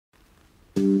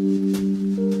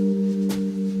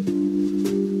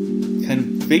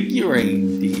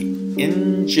Configuring the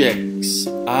Ingics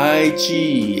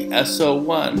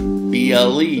IGS01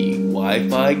 BLE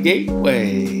Wi-Fi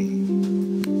gateway.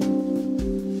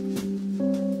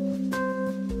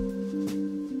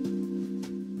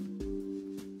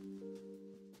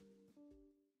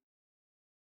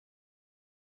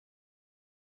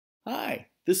 Hi,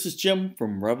 this is Jim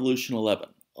from Revolution 11.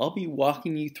 I'll be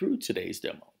walking you through today's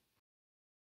demo.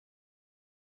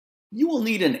 You will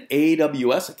need an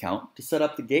AWS account to set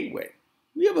up the gateway.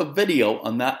 We have a video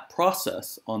on that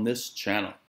process on this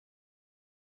channel.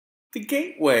 The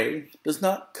gateway does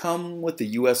not come with a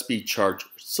USB charger,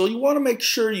 so you want to make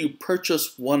sure you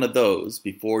purchase one of those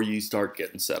before you start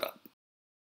getting set up.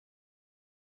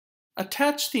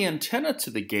 Attach the antenna to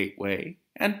the gateway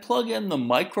and plug in the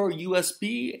micro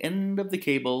USB end of the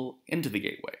cable into the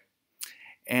gateway.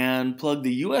 And plug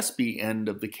the USB end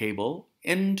of the cable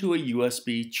into a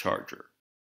USB charger.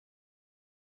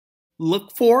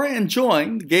 Look for and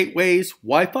join the gateway's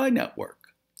Wi-Fi network.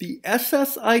 The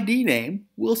SSID name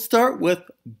will start with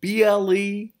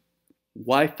BLE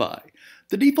Wi-Fi.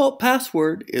 The default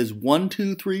password is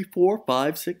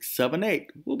 12345678.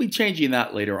 We'll be changing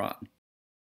that later on.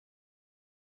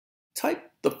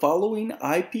 Type the following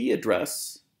IP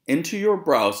address into your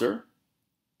browser,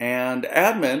 and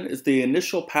admin is the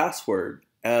initial password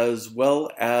as well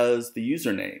as the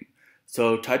username.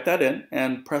 So type that in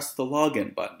and press the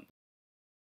login button.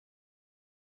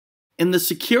 In the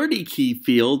security key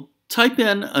field, type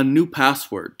in a new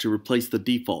password to replace the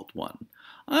default one.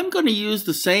 I'm going to use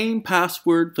the same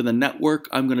password for the network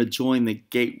I'm going to join the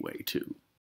gateway to.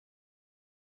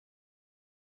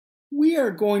 We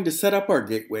are going to set up our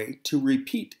gateway to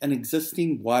repeat an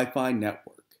existing Wi-Fi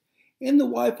network. In the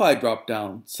Wi-Fi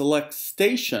drop-down, select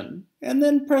Station and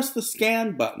then press the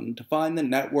Scan button to find the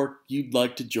network you'd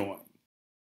like to join.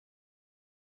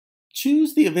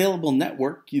 Choose the available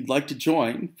network you'd like to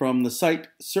join from the Site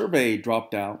Survey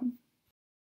drop-down.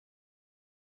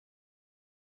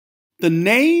 The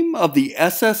name of the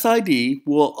SSID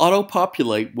will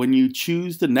auto-populate when you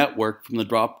choose the network from the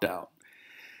drop-down.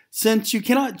 Since you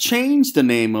cannot change the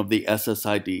name of the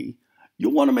SSID,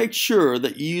 you'll want to make sure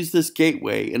that you use this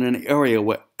gateway in an area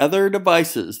where other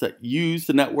devices that use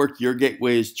the network your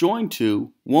gateway is joined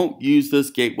to won't use this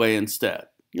gateway instead.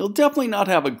 You'll definitely not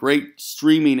have a great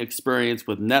streaming experience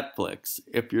with Netflix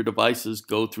if your devices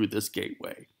go through this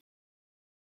gateway.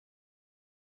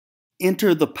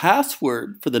 Enter the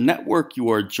password for the network you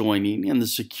are joining in the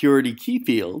security key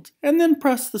field and then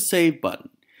press the Save button.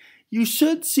 You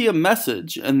should see a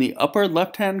message in the upper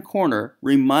left-hand corner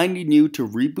reminding you to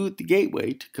reboot the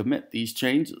gateway to commit these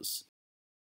changes.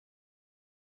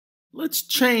 Let's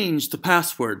change the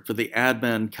password for the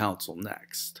admin console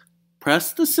next.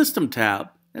 Press the System tab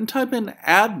and type in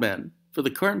admin for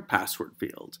the current password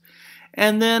field,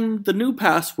 and then the new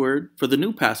password for the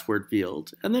new password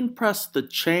field, and then press the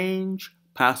Change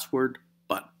Password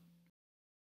button.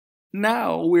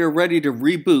 Now we are ready to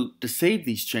reboot to save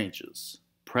these changes.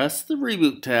 Press the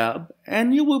Reboot tab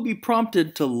and you will be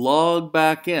prompted to log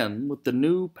back in with the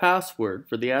new password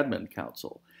for the admin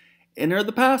console. Enter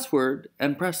the password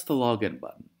and press the Login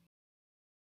button.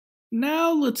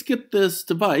 Now let's get this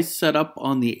device set up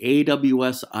on the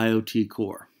AWS IoT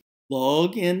Core.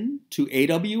 Log in to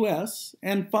AWS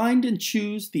and find and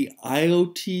choose the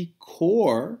IoT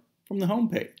Core from the home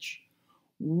page.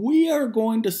 We are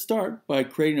going to start by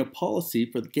creating a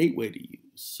policy for the gateway to use.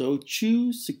 So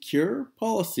choose Secure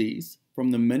Policies from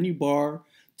the menu bar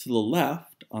to the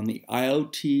left on the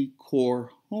IoT Core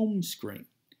home screen.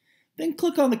 Then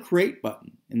click on the Create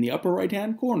button in the upper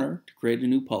right-hand corner to create a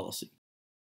new policy.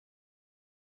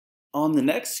 On the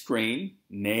next screen,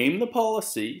 name the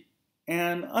policy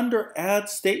and under Add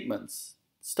Statements,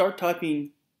 start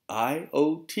typing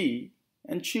IoT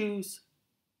and choose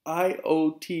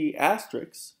IoT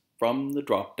asterisk from the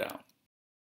drop-down.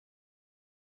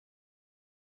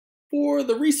 For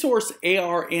the resource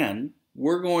ARN,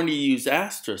 we're going to use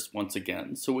asterisk once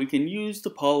again so we can use the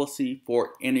policy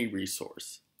for any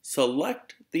resource.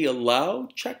 Select the Allow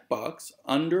checkbox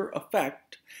under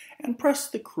Effect and press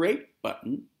the Create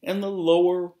button in the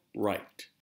lower right.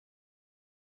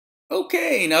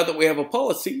 Okay, now that we have a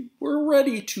policy, we're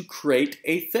ready to create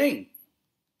a thing.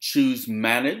 Choose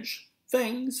Manage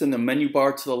Things in the menu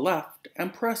bar to the left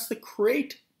and press the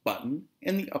Create button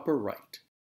in the upper right.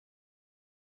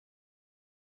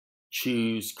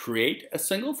 Choose Create a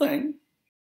Single Thing.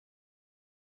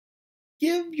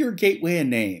 Give your gateway a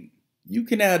name. You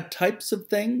can add types of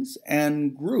things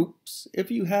and groups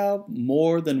if you have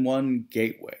more than one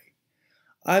gateway.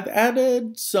 I've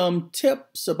added some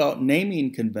tips about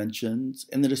naming conventions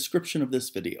in the description of this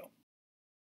video.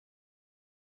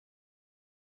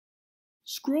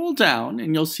 Scroll down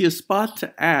and you'll see a spot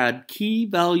to add key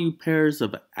value pairs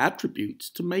of attributes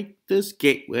to make this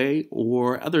gateway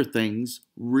or other things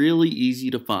really easy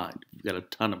to find. You've got a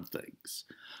ton of things.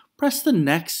 Press the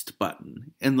Next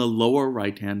button in the lower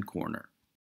right-hand corner.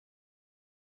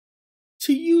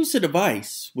 To use a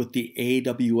device with the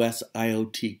AWS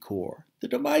IoT Core, the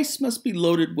device must be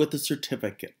loaded with a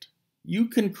certificate. You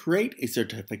can create a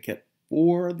certificate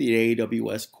for the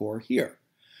AWS Core here.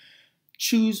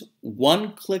 Choose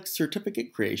one-click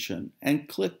certificate creation and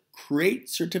click Create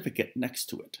Certificate next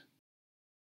to it.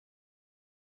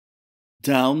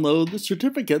 Download the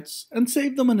certificates and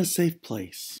save them in a safe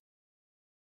place.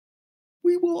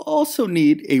 We will also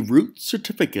need a root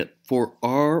certificate for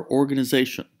our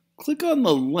organization. Click on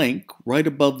the link right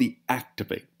above the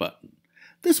Activate button.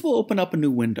 This will open up a new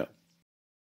window.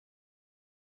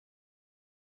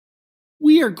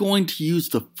 We are going to use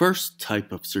the first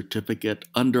type of certificate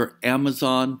under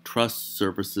Amazon Trust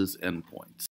Services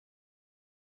endpoints.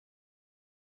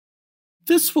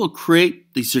 This will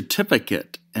create the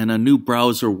certificate in a new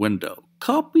browser window.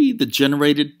 Copy the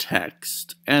generated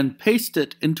text and paste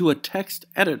it into a text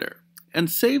editor and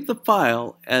save the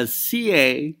file as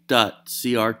ca.crt.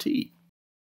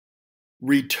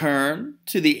 Return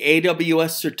to the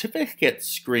AWS Certificate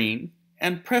screen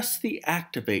and press the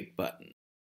Activate button.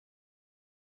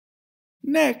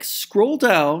 Next, scroll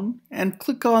down and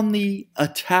click on the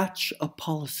Attach a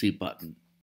Policy button.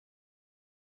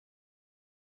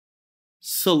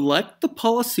 Select the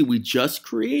policy we just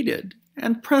created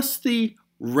and press the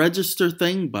Register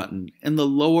Thing button in the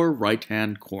lower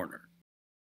right-hand corner.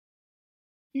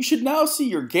 You should now see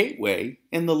your gateway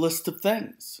in the list of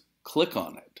things. Click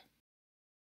on it.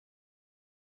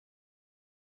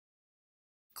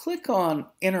 Click on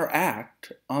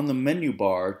Interact on the menu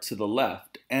bar to the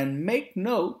left and make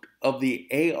note of the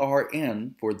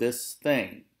ARN for this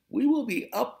thing. We will be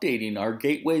updating our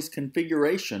gateway's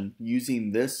configuration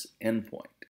using this endpoint.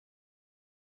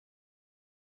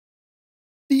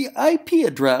 The IP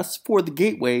address for the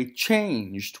gateway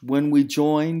changed when we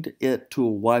joined it to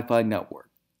a Wi-Fi network.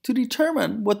 To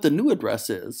determine what the new address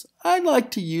is, I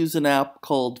like to use an app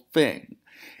called Fing.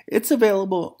 It's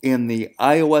available in the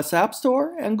iOS App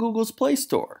Store and Google's Play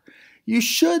Store. You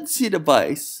should see a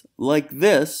device like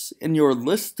this in your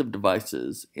list of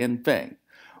devices in Fing.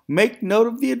 Make note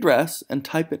of the address and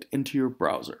type it into your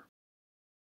browser.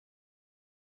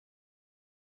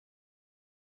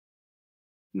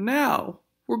 Now,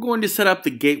 we're going to set up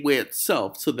the gateway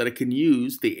itself so that it can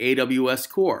use the AWS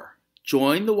Core.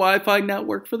 Join the Wi-Fi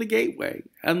network for the gateway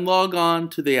and log on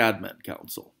to the Admin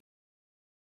Console.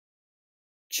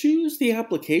 Choose the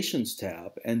Applications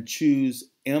tab and choose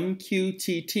Mq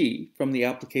Tts from the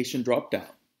Application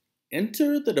dropdown.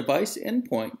 Enter the device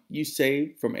endpoint you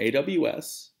saved from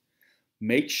AWS.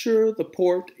 Make sure the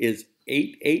port is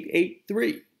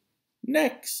 8883.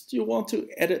 Next, you'll want to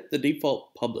edit the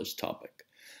default published topic.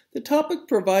 The topic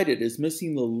provided is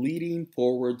missing the leading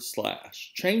 /.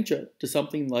 Change it to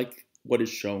something like what is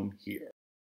shown here.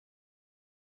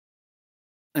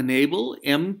 Enable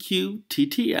Mq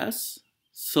Tts.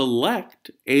 Select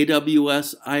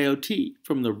AWS IoT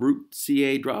from the Root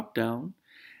CA dropdown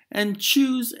and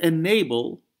choose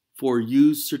Enable for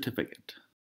Use Certificate.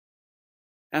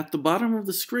 At the bottom of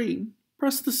the screen,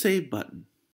 press the Save button.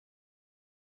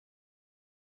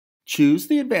 Choose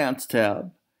the Advanced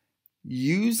tab.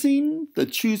 Using the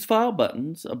Choose File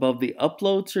buttons above the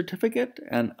Upload Certificate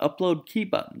and Upload Key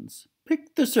buttons,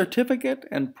 pick the certificate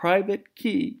and private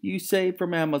key you saved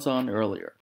from Amazon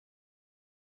earlier.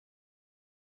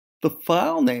 The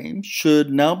file name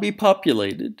should now be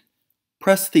populated.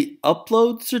 Press the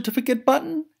Upload Certificate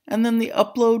button and then the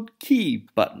Upload Key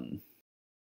button.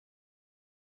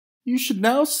 You should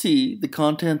now see the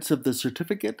contents of the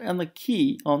certificate and the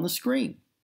key on the screen.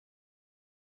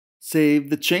 Save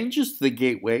the changes to the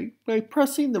gateway by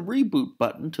pressing the Reboot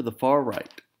button to the far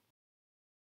right.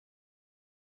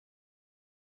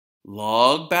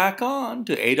 Log back on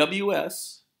to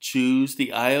AWS, choose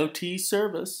the IoT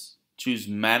service, choose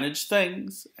Manage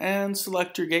Things, and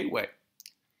select your gateway.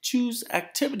 Choose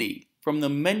Activity from the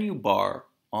menu bar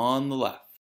on the left.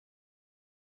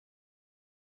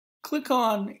 Click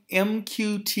on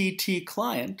MQTT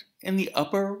Client in the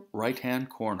upper right-hand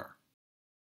corner.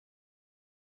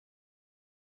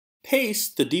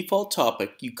 Paste the default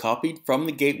topic you copied from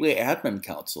the Gateway Admin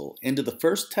Console into the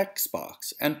first text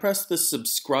box and press the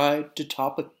Subscribe to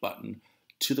Topic button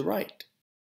to the right.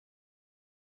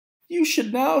 You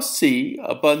should now see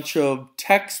a bunch of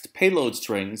text payload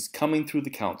strings coming through the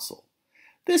console.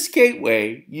 This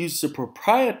gateway uses a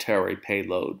proprietary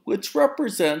payload which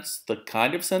represents the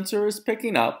kind of sensor is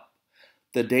picking up,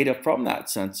 the data from that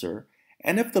sensor,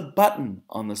 and if the button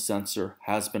on the sensor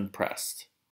has been pressed.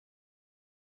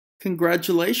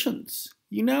 Congratulations!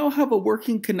 You now have a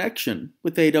working connection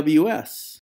with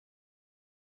AWS.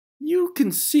 You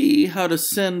can see how to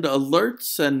send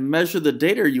alerts and measure the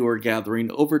data you are gathering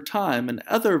over time in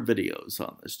other videos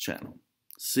on this channel.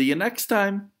 See you next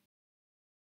time!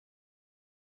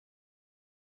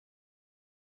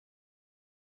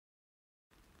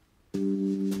 Do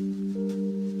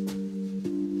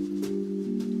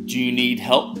you need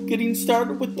help getting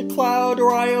started with the cloud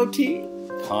or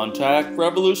IoT? Contact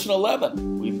Revolution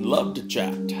 11. We'd love to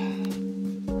chat.